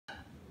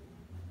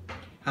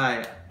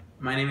Hi,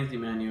 my name is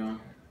Emmanuel,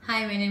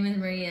 Hi, my name is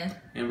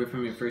Maria. and we're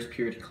from your first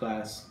period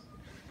class.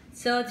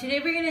 So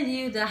today we're gonna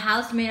do the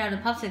house made out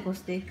of popsicle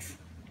sticks.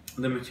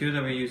 The materials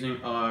that we're using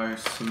are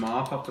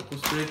small popsicle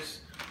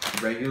sticks,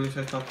 regular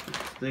size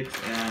popsicle sticks,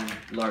 and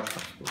large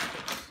popsicle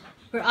sticks.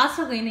 We're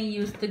also going to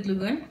use the glue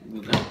gun,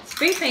 Glue gun,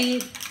 spray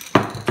paint,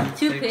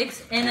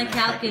 toothpicks, and a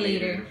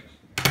calculator.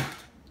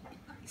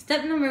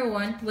 Step number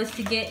 1 was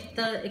to get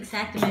the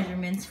exact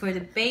measurements for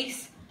the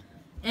base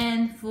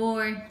and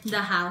for the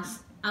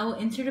house. I will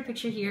insert a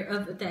picture here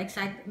of the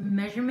exact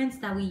measurements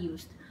that we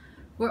used.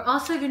 We're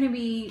also going to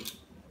be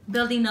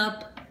building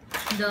up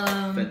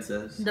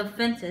the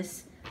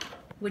fences,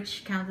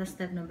 which counts as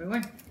step number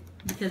 1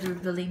 because we're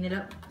building it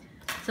up.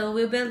 So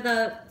we'll build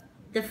up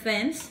the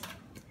fence.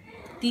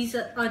 These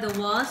are the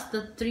walls,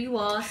 the 3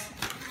 walls.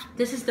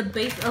 This is the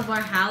base of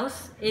our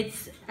house.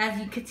 It's, as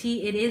you can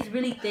see, it is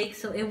really thick,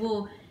 so it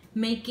will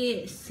make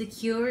it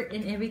secure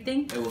and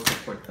everything. It will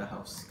support the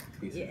house,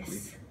 basically.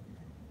 Yes.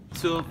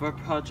 So for our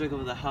project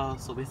of the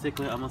house, so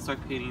basically I'm gonna start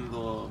painting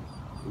the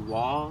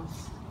walls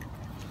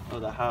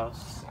of the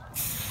house.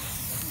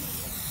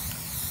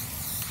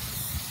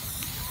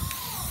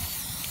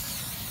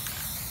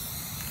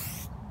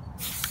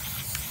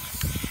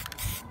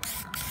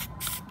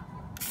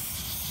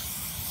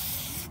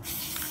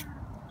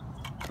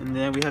 And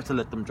then we have to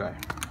let them dry.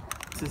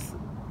 This is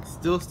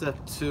still step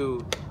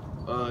 2.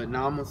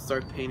 Now I'm gonna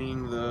start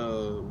painting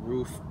the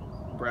roof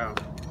brown.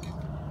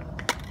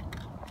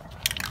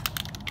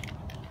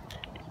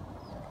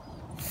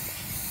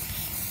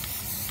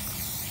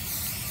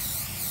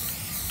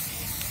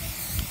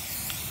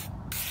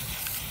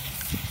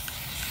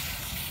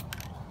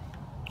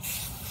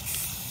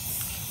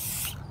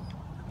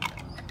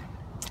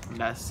 And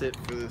that's it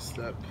for this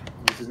step.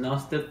 This is now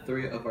step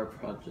 3 of our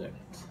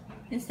project.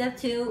 In step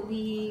 2,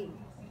 we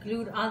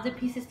glued all the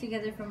pieces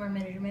together from our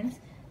measurements.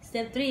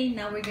 Step 3,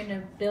 now we're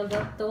gonna build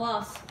up the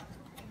walls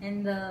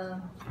and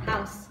the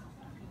house.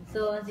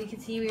 So as you can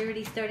see, we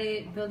already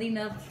started building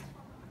up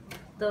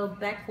the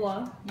back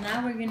wall.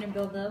 Now we're gonna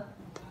build up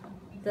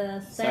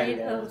the side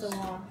of the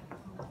wall.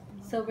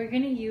 So we're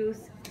gonna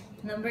use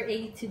number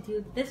 8 to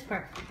do this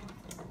part.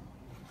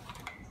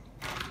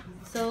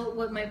 So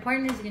what my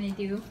partner is gonna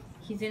do,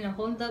 he's gonna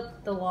hold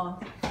up the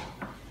wall.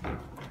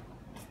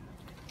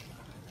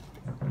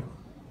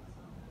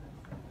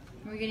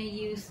 We're gonna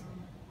use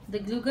the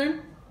glue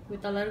gun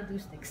with a lot of glue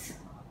sticks.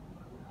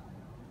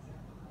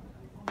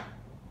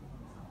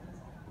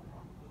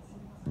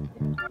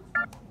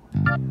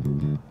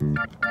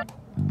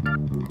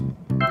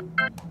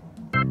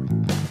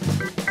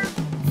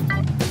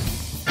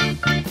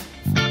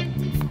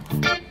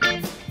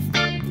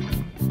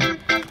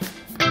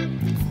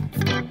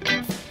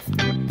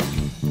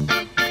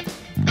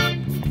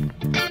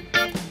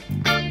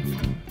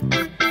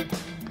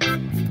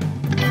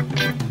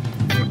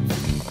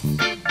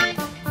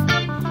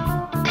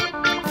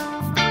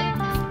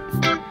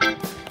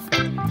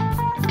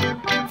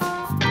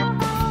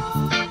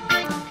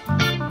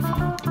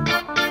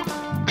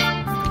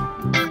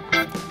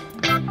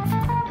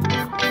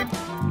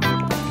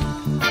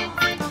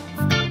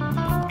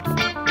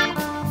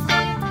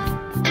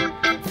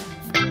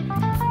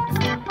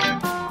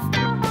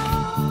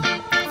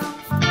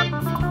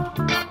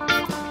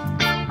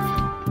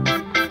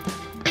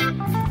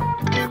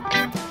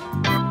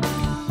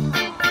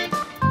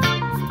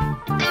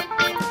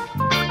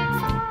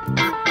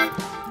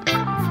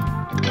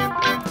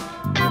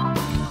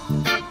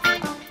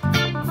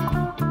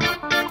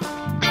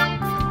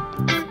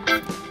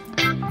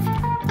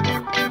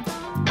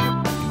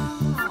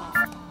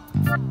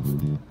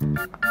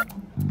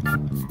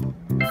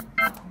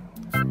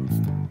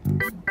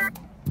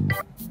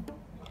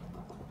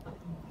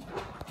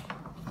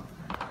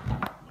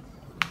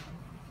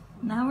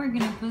 Now we're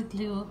gonna put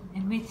glue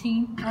in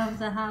between of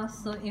the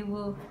house so it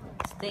will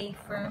stay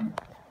firm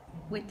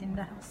within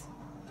the house.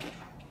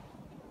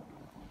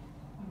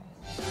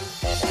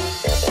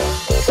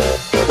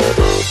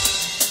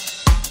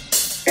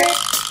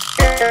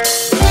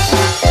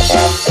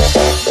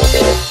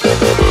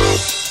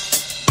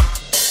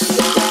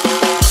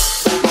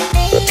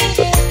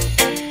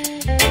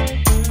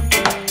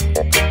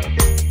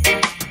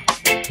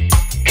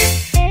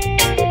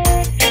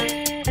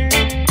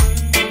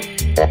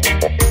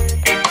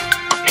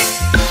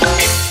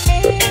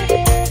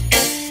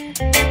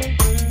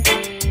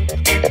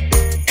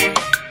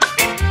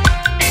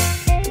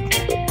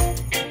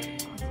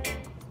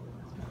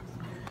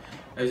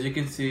 As you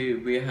can see,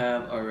 we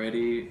have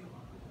already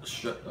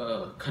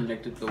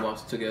connected the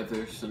walls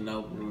together, so now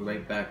we're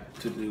right back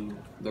to do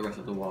the rest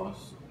of the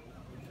walls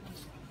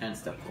and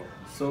step 4.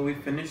 So we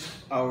finished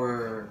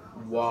our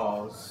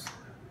walls,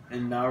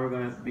 and now we're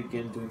going to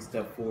begin doing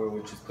step 4,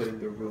 which is putting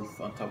the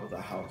roof on top of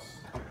the house.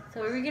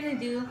 So what we're gonna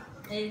do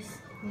is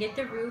get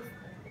the roof,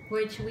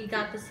 which we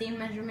got the same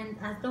measurement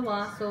as the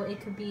wall, so it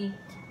could be,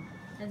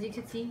 as you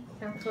can see,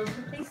 come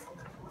closer please.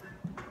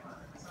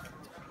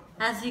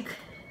 As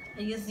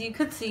you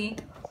could see,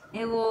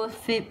 it will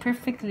fit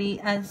perfectly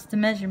as the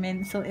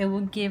measurement, so it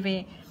will give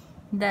it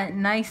that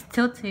nice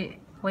tilted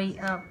way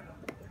up.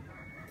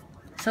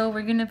 So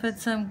we're gonna put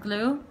some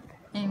glue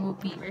and we'll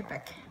be right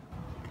back.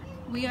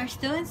 We are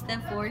still in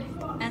step 4.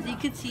 As you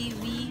can see,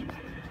 we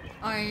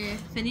are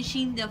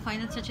finishing the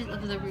final touches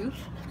of the roof.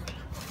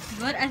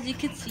 But as you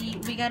can see,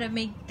 we gotta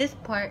make this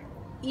part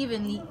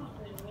evenly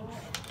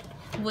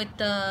with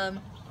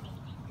the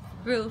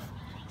roof.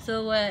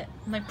 So what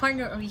my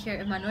partner over here,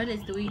 Emmanuel,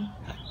 is doing,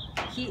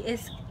 he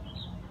is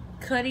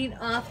cutting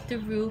off the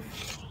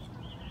roof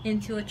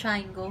into a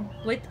triangle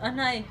with a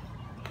knife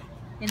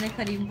and a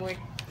cutting board.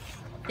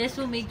 This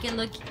will make it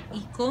look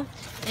equal.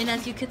 And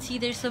as you can see,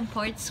 there's some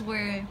parts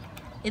where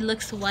it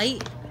looks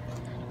white.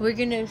 We're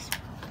gonna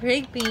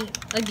spray paint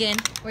again.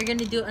 We're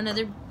gonna do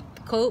another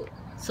coat,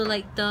 so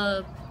like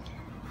the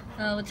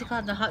what's it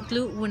called, the hot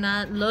glue will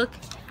not look,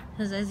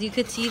 because as you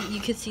could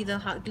see the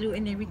hot glue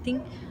and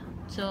everything.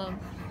 So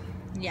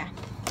yeah,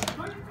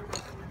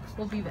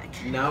 we'll be back.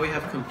 Now we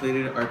have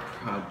completed our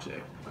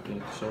project. Can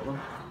you show them?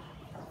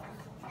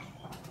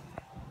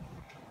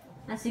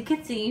 As you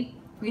can see,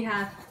 we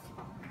have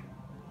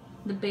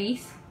the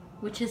base,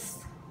 which is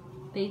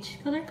beige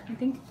color, I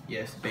think.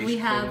 Yes, beige We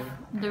have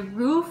color. the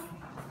roof,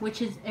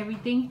 which is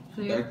everything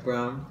clear. Dark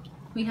brown.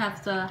 We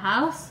have the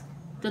house,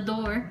 the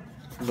door.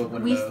 The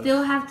windows. We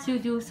still have to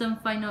do some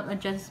final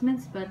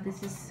adjustments, but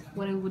this is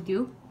what I would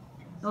do.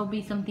 It will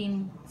be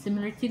something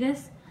similar to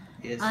this.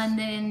 Yes. And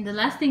then the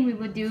last thing we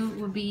would do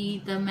would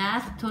be the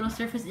math, total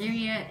surface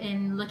area,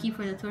 and looking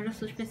for the total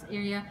surface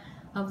area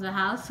of the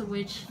house,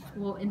 which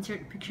will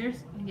insert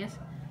pictures, I guess.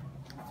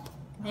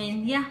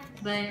 And yeah,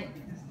 but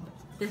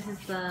this is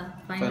the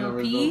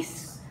final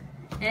piece.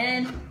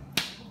 And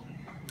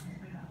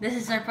this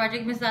is our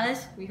project, Ms.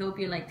 Dallas. We hope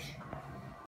you liked it.